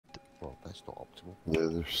Well, that's not optimal. Yeah,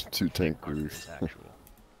 there's 2 tank crews.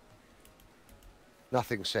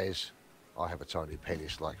 Nothing says I have a tiny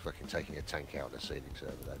penis like fucking taking a tank out of the seeding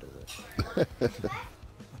server, though, does it?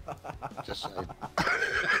 Just saying.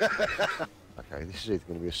 Okay, this is either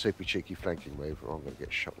going to be a super cheeky flanking move, or I'm going to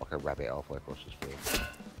get shot like a rabbit halfway across this field.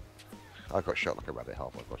 I got shot like a rabbit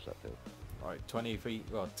halfway across that field. Right, 20 feet,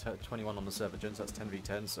 well, 21 on the server, gents, that's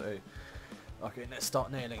 10v10, so... Okay, let's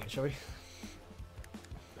start nailing it, shall we?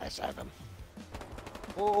 Let's have him.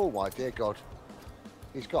 Oh my dear God.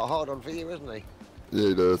 He's got a hard on for you, isn't he? Yeah,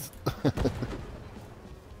 he does.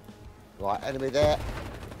 Right, enemy there.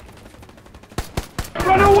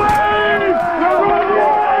 Run away! Run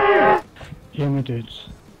away! Yeah, my dudes.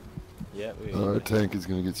 Yeah, we Our tank is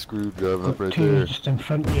gonna get screwed driving up right two there. just in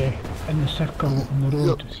front of you, in the circle on the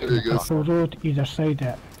road. Yep, there you go. Full road, either side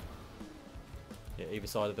it. Yeah, either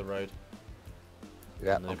side of the road.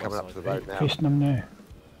 Yeah, I'm coming up to the road now. Facing them now.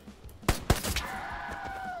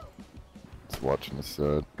 Just watching the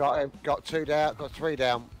side. Got him, got 2 down, got 3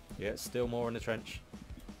 down. Yeah, still more in the trench.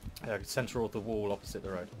 Centre of the wall opposite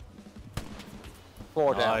the road.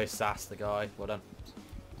 4 down. Nice, that's the guy. Well done.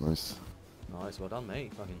 Nice. Nice, well done,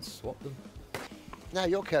 mate. Fucking swapped them. Now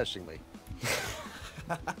you're cursing me.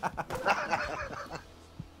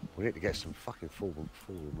 We need to get some fucking forward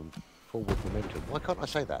momentum. Why can't I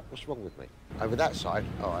say that? What's wrong with me? Over that side?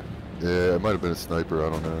 Alright. Yeah, it might have been a sniper, I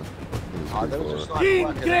don't know. Oh, there was a sniper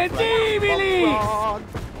working that flank.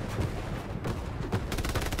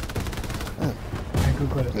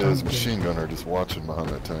 Yeah, there's a machine gunner just watching behind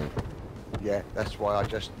that tank. Yeah, that's why I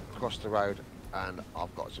just crossed the road and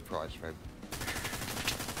I've got a surprise for him.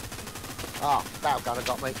 Ah, battle gunner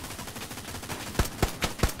got me.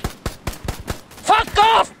 Fuck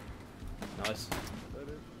off! Nice.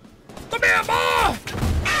 Come here, boy!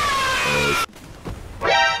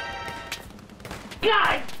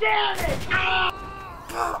 God damn it!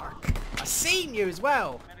 Fuck! I seen you as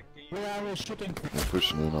well! where I was shooting. They're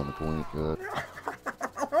pushing in on the point, yeah.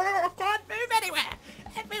 I can't move anywhere!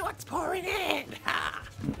 Everyone's pouring in!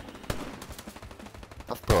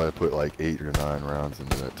 I've probably put like 8 or 9 rounds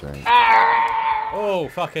into that tank. Oh,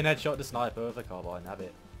 fucking headshot the sniper with a carbine, have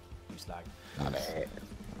it. You slag. Have it.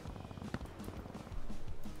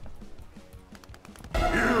 You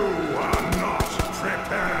are not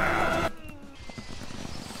prepared!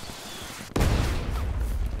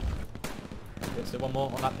 Let's do one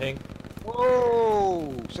more on that ping.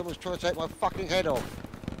 Whoa! Someone's trying to take my fucking head off.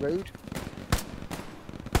 Rude.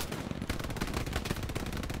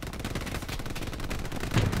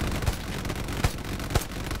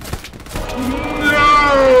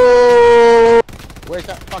 No! Where's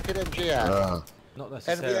that fucking MG at? Not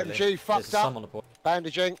necessarily. Enemy MG fucked There's some up. on the point.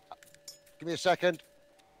 Bandaging. Give me a second.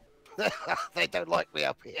 They don't like me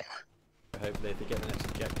up here. Hopefully if they get the next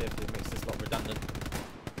objective, it makes this lot redundant.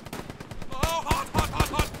 Oh, hot, hot, hot,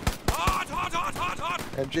 hot! Hot, hot, hot, hot, hot!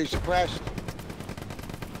 MG suppressed.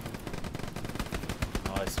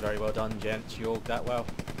 Nice, very well done, gents. You orged that well.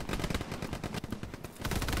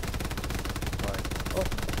 Right.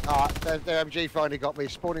 Oh, alright, their MG finally got me.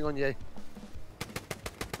 Spawning on you.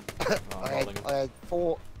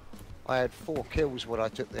 Oh, I had four kills when I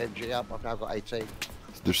took the MG up. I've now got 18.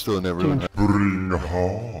 They're still in that room. Bring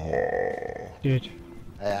home. Dude,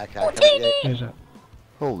 Yeah, okay. there's it.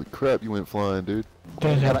 Holy crap, you went flying, dude.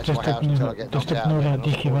 There's Go it. back to my house until I get Just knocked out. ignore that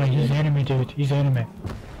DKY. He's the enemy, dude. He's the enemy.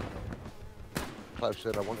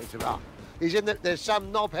 Closer than I wanted to. Ah, he's in the. There's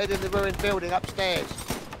some knobhead in the ruined building upstairs.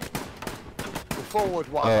 The forward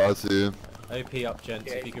one. Oh, I see him. OP up,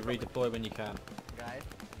 gents. If you could redeploy when you can. Guys,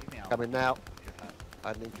 keep me out. Coming now. I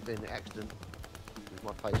had an inconvenient accident with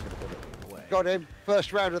my face in the bullet. Got him.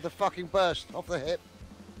 First round of the fucking burst off the hip.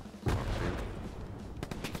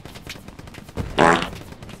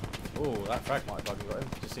 Oh, that frag might have fucking got him.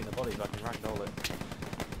 Just seen the body fucking ragdoll it.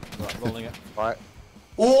 Right, rolling it. Right.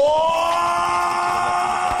 Eagle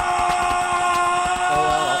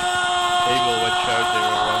would show they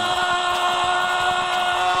were wrong.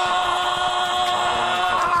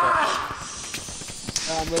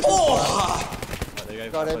 Right, there you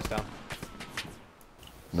go. Got him. Close down.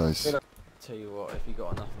 Nice. Tell you what, if you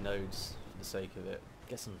got enough nodes for the sake of it,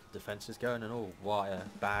 get some defences going and all wire,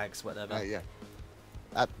 bags, whatever. Yeah.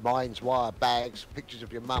 Mines, wire, bags, pictures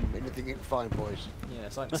of your mum, anything you can find, boys. Yeah,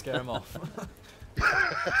 something to scare them off.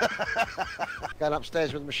 Going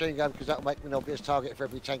upstairs with a machine gun because that'll make me an obvious target for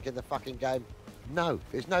every tank in the fucking game. No,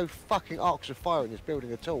 there's no fucking arcs of fire in this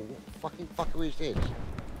building at all. What the fucking fucker is this?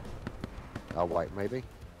 Oh wait, maybe.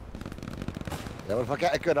 Yeah, well, if I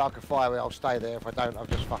get a good arc of fire, I'll stay there. If I don't, I'll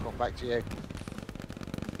just fuck off back to you.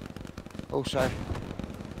 Also,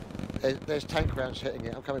 There's tank rounds hitting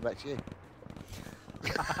it. I'm coming back to you.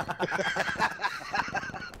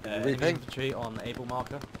 Enemy infantry on able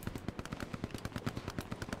marker.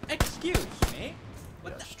 Excuse me?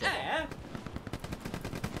 What Yeah, the strong. air?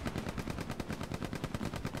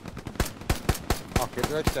 I'll get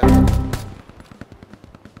the edge down.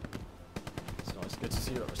 It's nice. Good to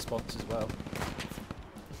see that response as well.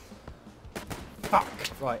 Fuck!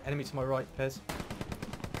 Right, enemy to my right, Pez.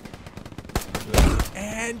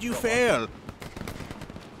 And you fail.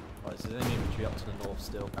 Right, so there's enemy infantry up to the north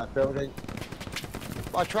still. That building.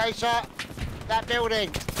 My tracer! That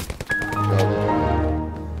building!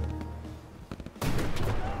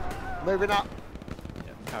 Moving up.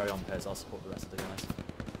 Yeah, carry on, Pez. I'll support the rest of the guys.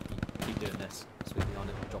 Keep doing this. Sweep behind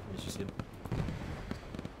it, drop them as you see them.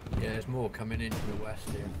 Yeah, there's more coming into the west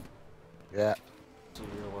here. Yeah. So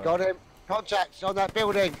you're, Got him. Contacts on that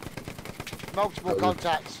building. Multiple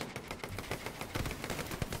contacts.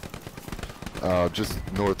 Just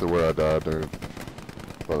north of where I died there.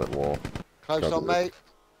 By that wall. Close on me.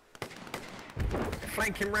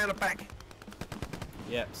 Flanking round the back.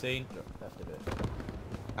 Yeah, seen. Left a bit.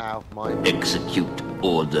 Ow, mine. Execute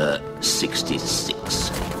Order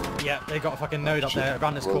 66. Yeah, they got a fucking node up there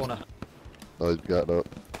around this corner. Oh, he's got up.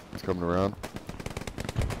 He's coming around.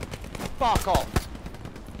 Fuck off.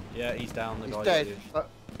 Yeah, he's down. The He's guy. dead.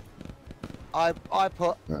 I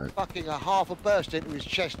put Right. fucking a half a burst into his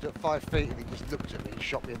chest at 5 feet and he just looked at me and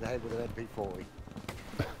shot me in the head with an MP40.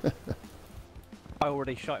 I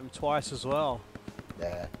already shot him twice as well.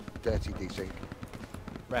 Yeah, dirty desync.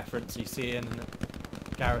 Reference you see in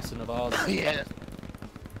garrison of ours. Yeah.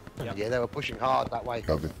 Yep. Yeah, they were pushing hard that way.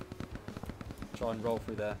 Copy. Try and roll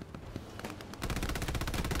through there.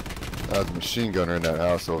 There's a machine gunner in that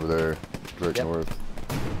house over there. Direct Yep. north.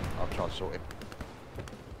 I'll try and sort him.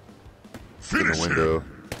 In the window.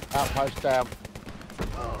 Outpost down.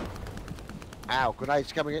 Ow,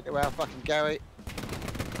 grenades coming into our fucking Gary.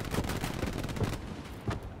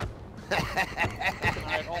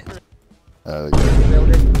 Yeah.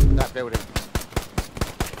 Building. That building.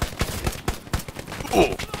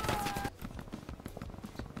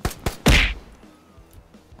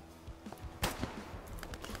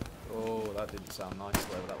 Oh, that didn't sound nice,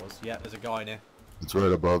 whatever that was. Yeah, there's a guy in here. It's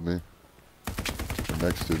right above me. Or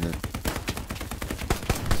next to me.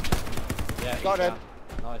 Yeah, he's Got him. down.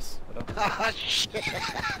 Nice. Well done. Ah, shit.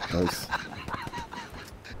 Nice.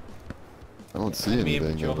 I don't see Enemy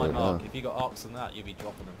anything infantry on my right mark. now. If you got arcs and that, you'll be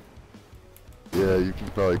dropping them. Yeah, you can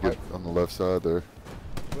probably get on the left side there.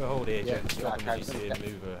 We'll hold here, Yeah, gents. Drop them okay, as you see yeah. them,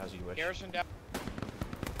 move as you wish. Garrison down.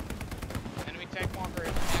 Enemy tank walker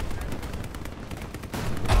is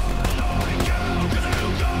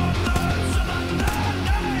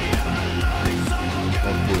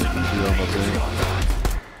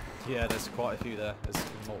Yeah, there's quite a few there. There's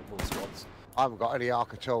multiple squads. I haven't got any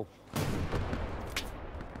arc at all.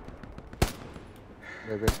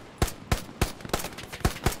 Moving.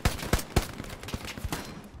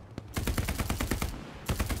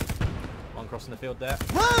 One crossing the field there.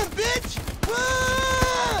 Run, bitch!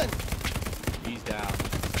 Run! He's down.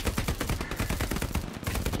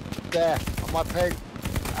 There, on my ping.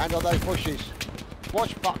 And on those bushes.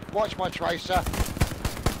 Watch my tracer.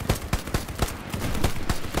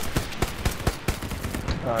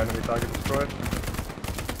 Enemy target destroyed.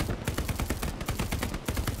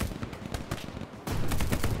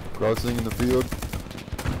 Crossing in the field.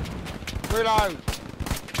 Reload.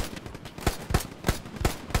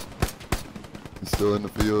 He's still in the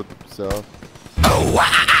field, south.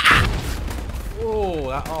 Oh,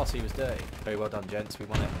 that RC was dirty. Very well done, gents. We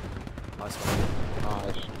won it. Nice one.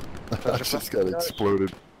 Nice. I just got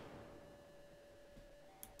exploded.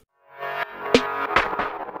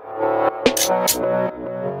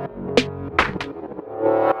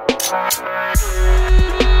 Thank you.